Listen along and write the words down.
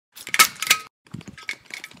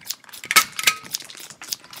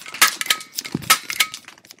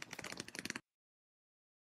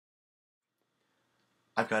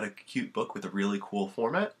I've got a cute book with a really cool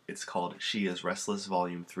format. It's called She is Restless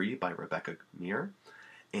Volume 3 by Rebecca Meir.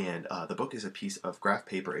 And the book is a piece of graph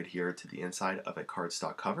paper adhered to the inside of a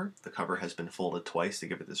cardstock cover. The cover has been folded twice to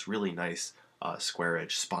give it this really nice square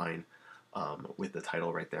edge spine with the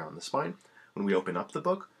title right there on the spine. When we open up the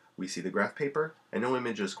book, we see the graph paper, and no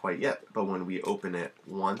images quite yet, but when we open it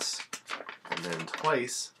once and then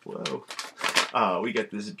twice, whoa, we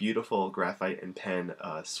get this beautiful graphite and pen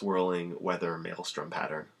swirling weather maelstrom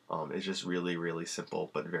pattern. It's just really, really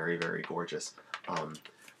simple, but very, very gorgeous.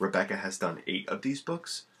 Rebecca has done 8 of these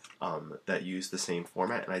books that use the same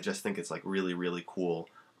format, and I just think it's like really, really cool.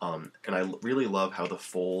 And I really love how the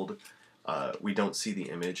fold, we don't see the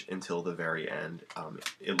image until the very end.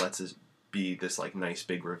 It lets us be this like nice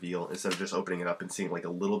big reveal instead of just opening it up and seeing like a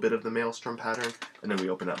little bit of the maelstrom pattern, and then we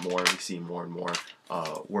open up more and we see more and more.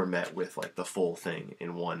 We're met with like the full thing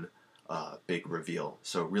in one big reveal.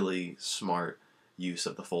 So really smart use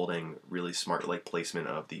of the folding, really smart like placement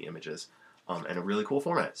of the images, and a really cool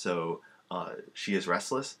format. So She is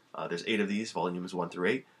Restless. There's 8 of these, volumes 1 through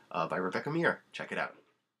 8, by Rebecca Meir. Check it out.